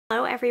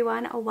Hello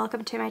everyone,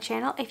 welcome to my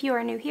channel. If you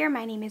are new here,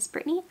 my name is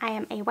Brittany. I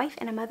am a wife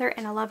and a mother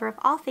and a lover of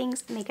all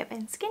things makeup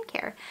and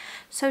skincare.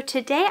 So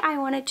today I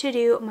wanted to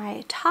do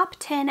my top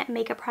 10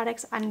 makeup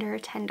products under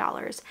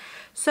 $10.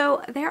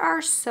 So there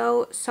are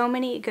so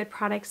many good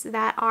products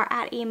that are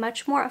at a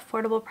much more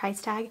affordable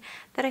price tag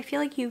that I feel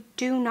like you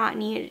do not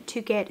need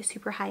to get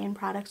super high-end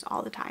products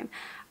all the time.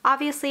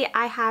 Obviously,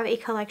 I have a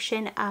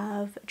collection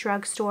of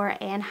drugstore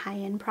and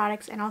high-end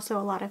products and also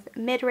a lot of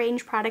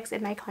mid-range products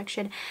in my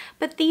collection,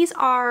 but these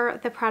are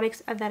the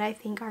products that I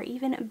think are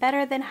even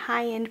better than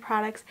high-end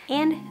products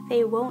and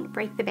they won't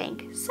break the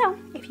bank. So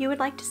if you would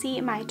like to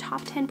see my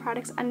top 10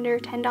 products under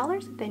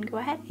 $10, then go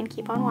ahead and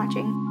keep on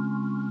watching.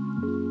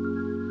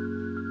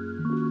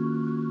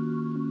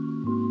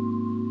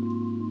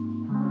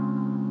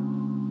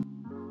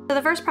 So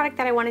the first product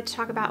that I wanted to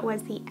talk about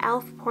was the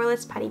e.l.f.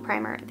 Poreless Putty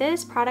Primer.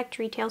 This product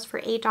retails for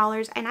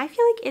 $8 and I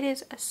feel like it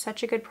is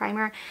such a good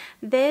primer.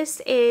 This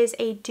is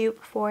a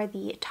dupe for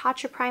the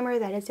Tatcha primer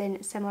that is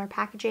in similar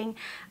packaging.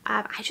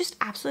 I just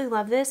absolutely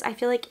love this. I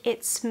feel like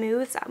it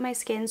smooths out my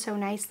skin so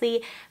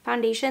nicely.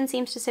 Foundation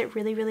seems to sit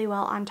really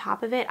well on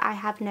top of it. I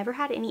have never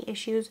had any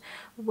issues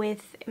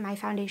with my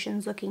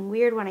foundations looking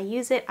weird when I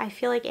use it. I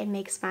feel like it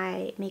makes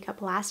my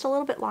makeup last a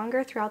little bit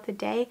longer throughout the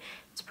day.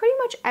 It's pretty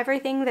much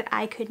everything that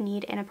I could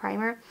need in a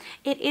primer.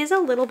 It is a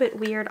little bit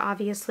weird,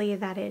 obviously,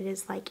 that it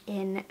is like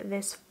in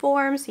this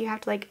form, so you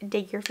have to like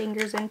dig your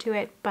fingers into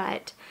it,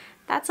 but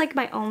that's like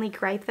my only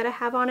gripe that I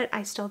have on it.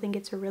 I still think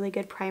it's a really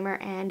good primer,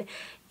 and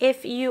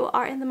if you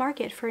are in the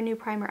market for a new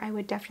primer, I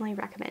would definitely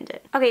recommend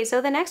it. Okay,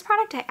 so the next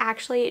product I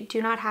actually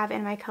do not have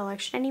in my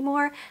collection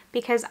anymore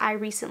because I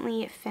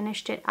recently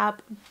finished it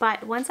up,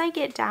 but once I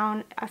get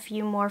down a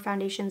few more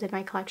foundations in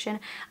my collection,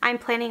 I'm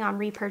planning on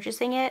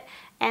repurchasing it,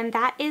 and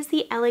that is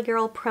the LA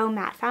Girl Pro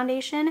Matte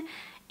Foundation.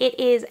 It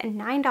is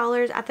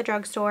 $9 at the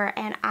drugstore,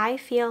 and I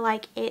feel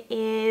like it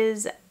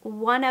is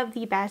one of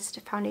the best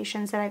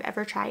foundations that I've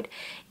ever tried.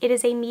 It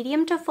is a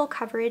medium to full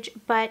coverage,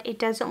 but it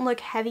doesn't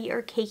look heavy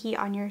or cakey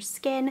on your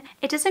skin.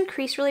 It doesn't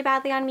crease really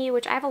badly on me,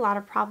 which I have a lot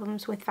of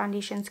problems with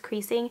foundations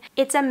creasing.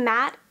 It's a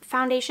matte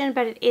foundation,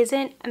 but it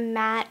isn't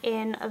matte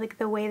in like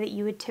the way that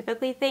you would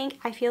typically think.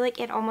 I feel like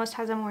it almost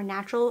has a more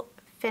natural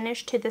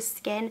finish to the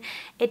skin.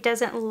 It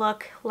doesn't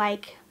look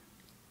like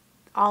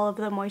all of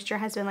the moisture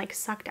has been like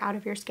sucked out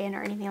of your skin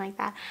or anything like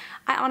that.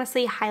 I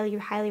honestly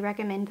highly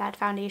recommend that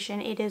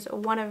foundation. It is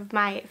one of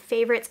my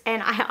favorites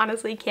and I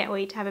honestly can't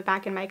wait to have it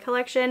back in my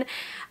collection.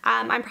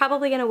 I'm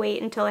probably gonna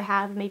wait until I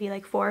have maybe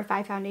like 4 or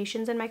 5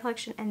 foundations in my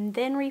collection and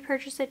then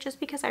repurchase it,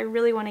 just because I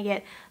really want to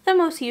get the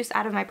most use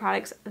out of my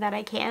products that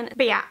I can.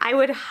 But yeah, I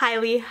would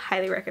highly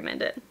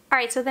recommend it.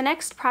 Alright, so the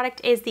next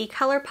product is the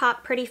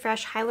ColourPop Pretty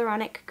Fresh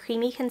Hyaluronic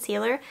Creamy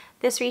Concealer.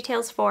 This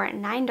retails for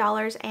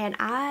 $9 and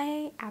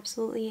I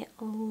absolutely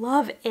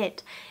love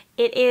it.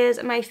 It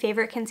is my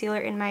favorite concealer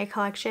in my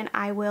collection.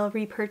 I will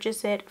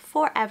repurchase it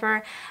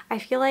forever. I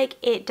feel like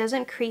it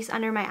doesn't crease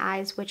under my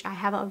eyes, which I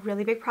have a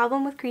really big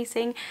problem with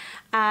creasing.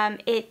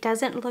 It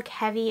doesn't look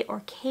heavy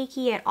or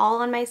cakey at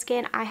all on my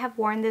skin. I have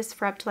worn this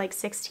for up to like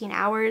 16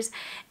 hours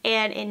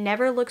and it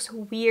never looks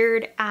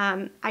weird.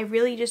 I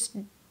really just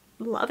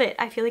love it.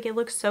 I feel like it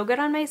looks so good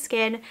on my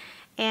skin,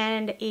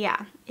 and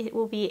yeah, it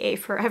will be a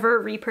forever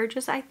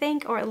repurchase, I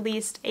think, or at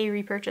least a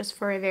repurchase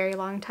for a very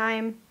long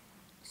time.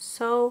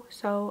 So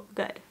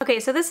good. Okay,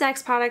 so this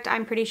next product,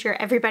 I'm pretty sure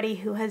everybody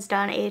who has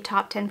done a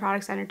top 10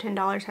 products under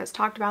 $10 has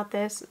talked about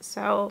this,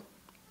 so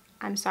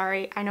I'm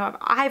sorry. I know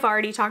I've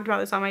already talked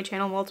about this on my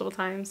channel multiple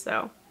times,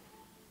 so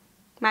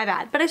my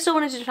bad, but I still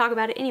wanted to talk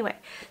about it anyway.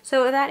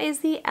 So that is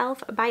the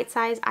e.l.f. Bite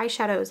Size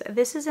Eyeshadows.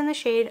 This is in the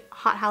shade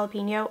Hot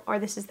Jalapeno, or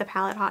this is the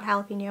palette Hot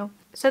Jalapeno.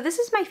 So this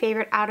is my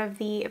favorite out of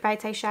the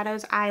Bite Size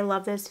shadows. I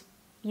love this.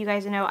 You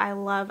guys know I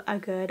love a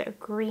good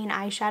green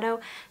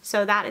eyeshadow,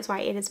 so that is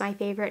why it is my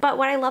favorite. But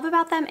what I love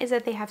about them is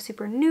that they have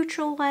super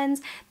neutral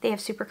ones, they have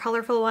super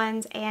colorful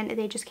ones, and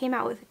they just came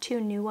out with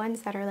 2 new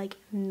ones that are like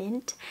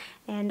mint,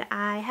 and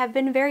I have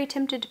been very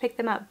tempted to pick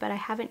them up, but I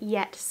haven't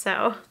yet,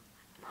 so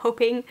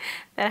hoping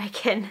that I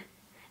can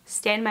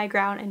stand my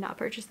ground and not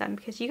purchase them,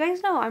 because you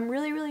guys know I'm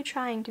really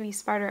trying to be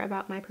smarter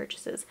about my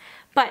purchases.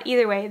 But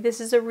either way, this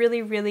is a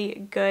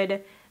really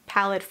good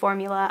palette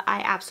formula. I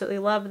absolutely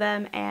love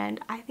them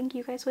and I think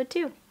you guys would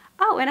too.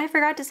 Oh, and I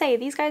forgot to say,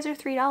 these guys are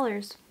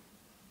 $3.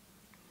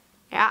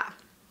 Yeah.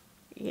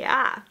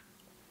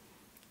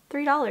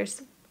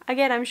 $3.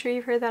 Again, I'm sure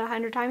you've heard that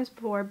 100 times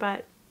before,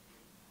 but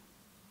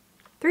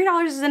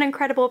 $3 is an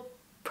incredible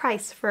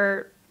price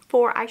for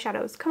 4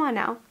 eyeshadows. Come on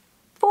now.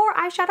 4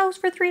 eyeshadows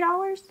for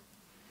 $3?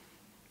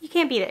 You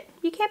can't beat it.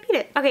 You can't beat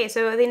it. Okay,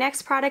 so the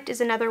next product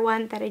is another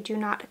one that I do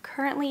not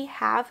currently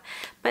have,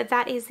 but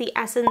that is the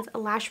Essence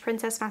Lash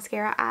Princess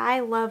Mascara.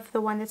 I love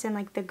the one that's in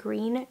like the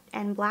green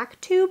and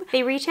black tube.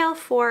 They retail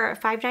for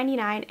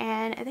 $5.99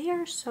 and they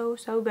are so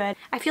good.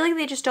 I feel like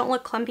they just don't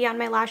look clumpy on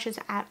my lashes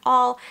at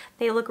all.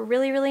 They look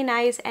really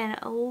nice and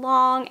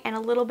long and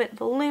a little bit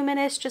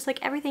voluminous, just like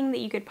everything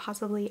that you could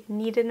possibly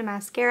need in a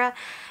mascara.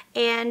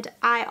 And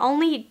I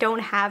only don't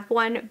have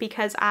one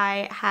because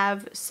I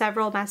have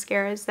several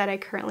mascaras that I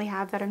currently currently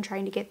have that I'm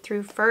trying to get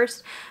through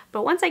first.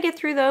 But once I get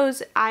through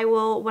those, I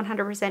will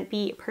 100%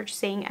 be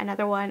purchasing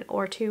another one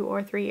or two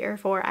or three or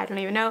four. I don't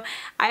even know.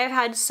 I have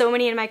had so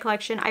many in my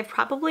collection. I've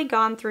probably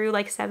gone through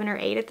like 7 or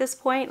 8 at this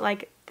point.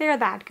 Like, they're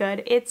that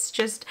good. It's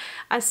just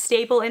a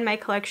staple in my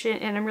collection,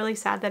 and I'm really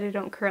sad that I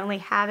don't currently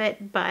have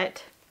it,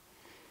 but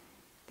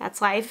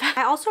that's life.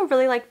 I also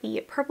really like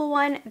the purple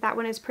one. That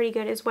one is pretty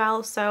good as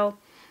well. So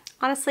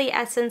honestly,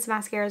 Essence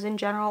mascaras in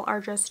general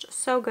are just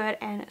so good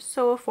and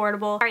so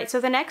affordable. All right, so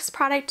the next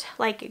product,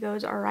 like, it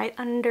goes right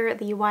under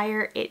the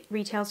wire. It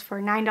retails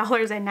for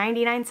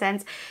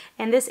 $9.99,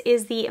 and this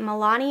is the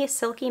Milani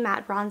Silky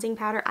Matte Bronzing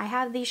Powder. I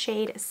have the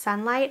shade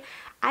Sunlight.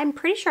 I'm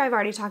pretty sure I've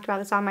already talked about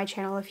this on my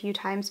channel a few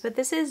times, but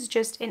this is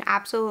just an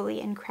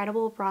absolutely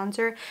incredible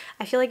bronzer.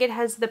 I feel like it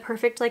has the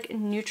perfect like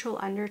neutral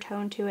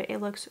undertone to it.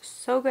 It looks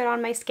so good on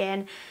my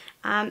skin,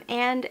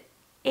 and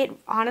it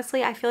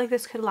honestly, I feel like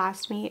this could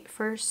last me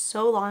for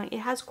so long. It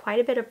has quite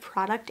a bit of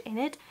product in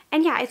it.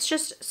 And yeah, it's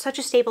just such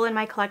a staple in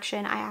my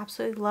collection. I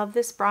absolutely love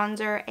this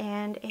bronzer,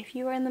 and if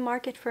you are in the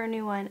market for a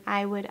new one,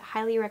 I would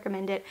highly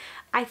recommend it.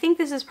 I think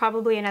this is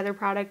probably another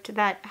product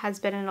that has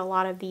been in a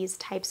lot of these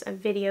types of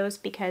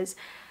videos because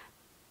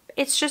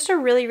it's just a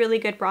really, really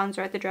good bronzer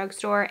at the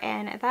drugstore,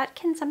 and that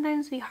can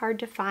sometimes be hard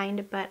to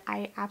find, but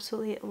I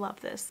absolutely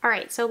love this. All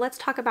right, so let's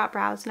talk about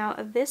brows. Now,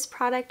 this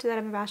product that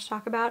I'm about to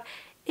talk about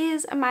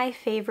is my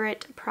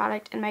favorite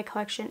product in my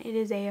collection. It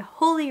is a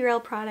holy grail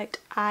product.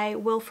 I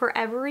will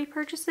forever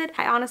repurchase it.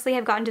 I honestly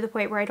have gotten to the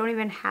point where I don't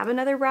even have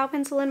another brow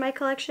pencil in my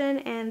collection,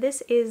 and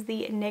this is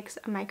the NYX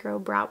Micro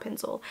Brow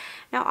Pencil.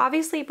 Now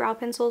obviously brow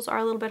pencils are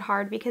a little bit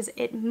hard because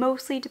it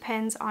mostly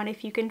depends on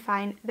if you can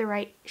find the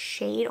right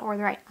shade or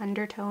the right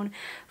undertone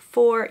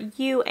for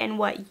you and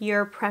what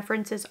your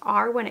preferences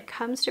are when it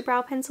comes to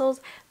brow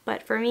pencils,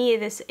 but for me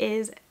this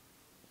is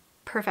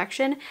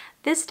perfection.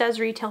 This does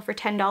retail for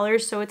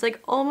 $10, so it's like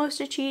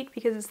almost a cheat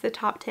because it's the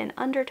top 10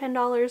 under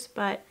 $10,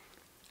 but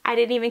I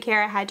didn't even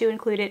care. I had to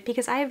include it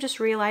because I have just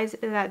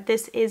realized that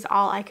this is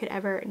all I could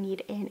ever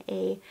need in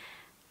a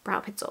brow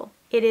pencil.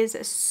 It is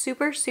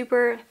super,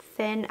 super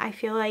thin. I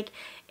feel like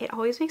it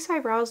always makes my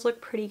brows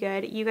look pretty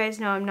good. You guys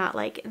know I'm not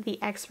like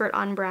the expert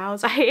on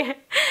brows.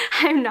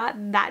 I'm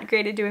not that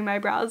great at doing my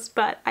brows,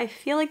 but I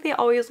feel like they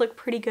always look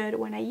pretty good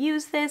when I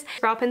use this.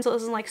 Brow pencil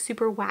isn't like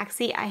super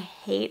waxy. I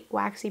hate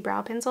waxy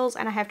brow pencils,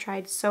 and I have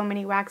tried so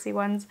many waxy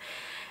ones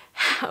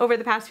over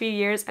the past few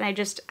years, and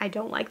I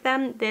don't like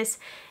them. This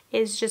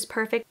is just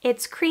perfect.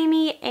 It's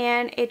creamy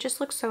and it just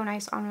looks so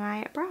nice on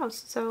my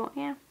brows. So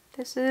yeah.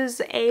 This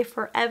is a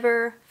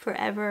forever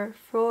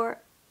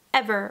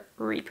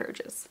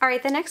repurchase. All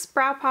right, the next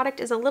brow product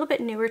is a little bit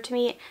newer to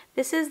me.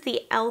 This is the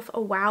e.l.f.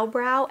 Wow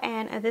Brow,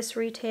 and this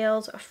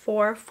retails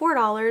for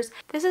 $4.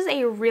 This is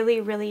a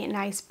really, really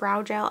nice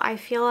brow gel. I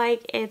feel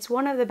like it's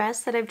one of the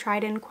best that I've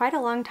tried in quite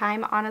a long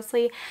time,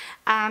 honestly.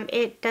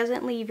 It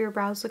doesn't leave your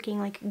brows looking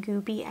like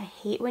goopy. I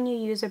hate when you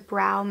use a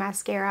brow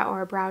mascara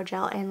or a brow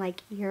gel and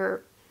like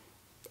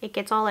it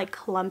gets all like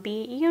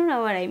clumpy. You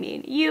know what I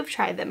mean. You've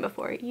tried them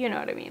before. You know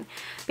what I mean.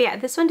 But yeah,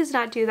 this one does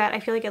not do that. I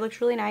feel like it looks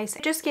really nice.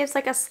 It just gives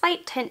like a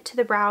slight tint to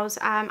the brows.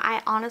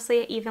 I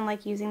honestly even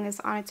like using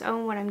this on its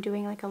own when I'm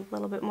doing like a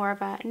little bit more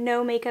of a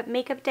no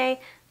makeup day.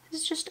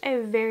 This is just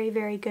a very,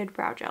 very good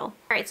brow gel. All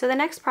right, so the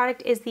next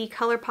product is the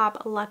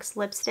ColourPop Luxe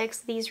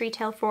lipsticks. These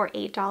retail for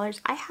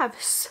 $8. I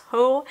have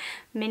so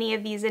many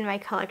of these in my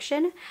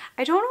collection.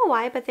 I don't know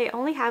why, but they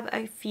only have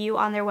a few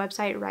on their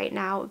website right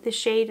now. The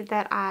shade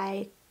that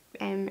I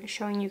am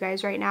showing you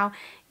guys right now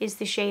is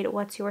the shade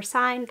What's Your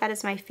Sign. That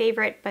is my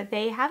favorite, but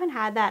they haven't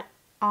had that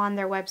on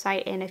their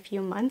website in a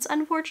few months,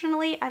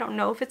 unfortunately. I don't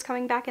know if it's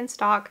coming back in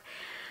stock.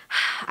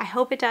 I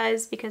hope it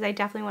does because I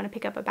definitely want to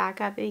pick up a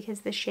backup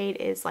because the shade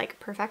is like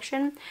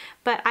perfection.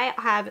 But I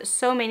have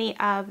so many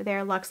of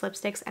their Luxe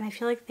lipsticks and I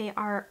feel like they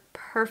are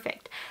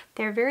perfect.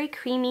 They're very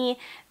creamy,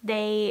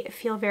 they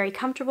feel very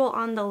comfortable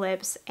on the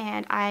lips,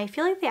 and I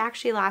feel like they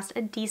actually last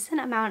a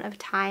decent amount of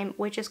time,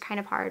 which is kind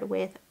of hard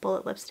with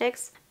bullet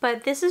lipsticks.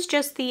 But this is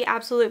just the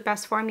absolute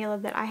best formula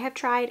that I have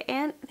tried,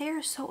 and they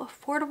are so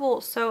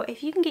affordable. So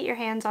if you can get your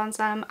hands on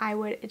some, I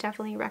would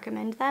definitely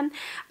recommend them.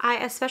 I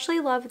especially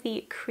love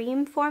the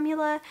cream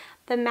formula.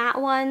 The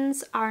matte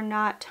ones are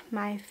not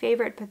my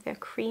favorite, but the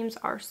creams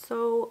are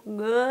so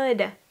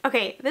good.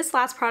 Okay, this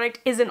last product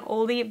is an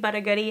oldie but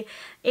a goodie.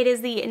 It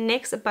is the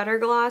NYX Butter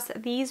Gloss.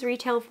 These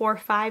retail for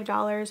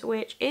 $5,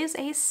 which is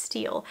a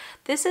steal.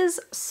 This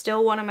is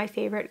still one of my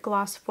favorite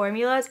gloss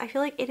formulas. I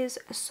feel like it is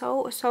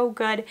so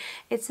good.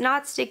 It's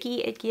not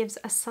sticky. It gives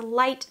a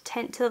slight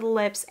tint to the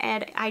lips,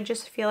 and I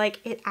just feel like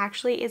it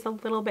actually is a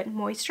little bit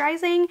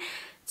moisturizing.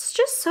 It's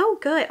just so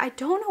good. I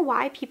don't know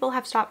why people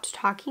have stopped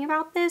talking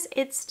about this.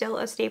 It's still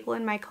a staple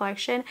in my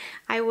collection.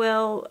 I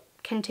will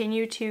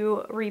continue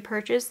to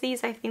repurchase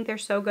these. I think they're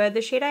so good.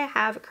 The shade I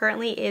have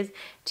currently is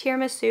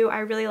Tiramisu. I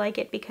really like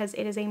it because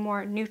it is a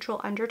more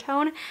neutral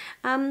undertone.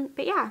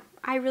 But yeah,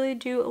 I really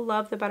do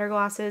love the butter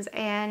glosses,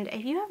 and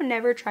if you have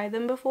never tried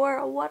them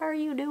before, what are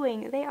you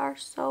doing? They are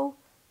so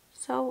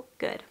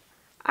good.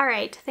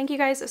 Alright, thank you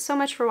guys so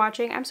much for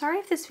watching. I'm sorry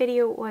if this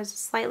video was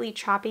slightly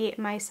choppy.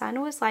 My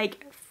son was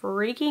like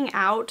freaking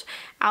out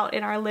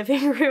in our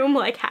living room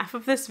like half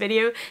of this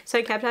video, so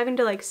I kept having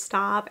to like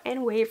stop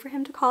and wait for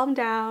him to calm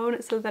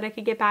down so that I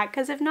could get back,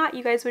 because if not,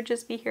 you guys would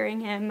just be hearing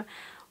him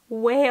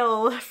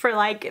wail for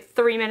like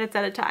 3 minutes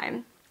at a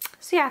time.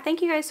 So yeah,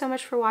 thank you guys so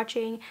much for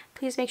watching.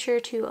 Please make sure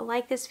to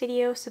like this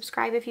video,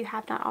 subscribe if you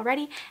have not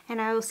already,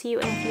 and I will see you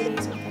in a few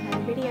days with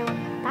another video.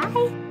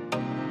 Bye!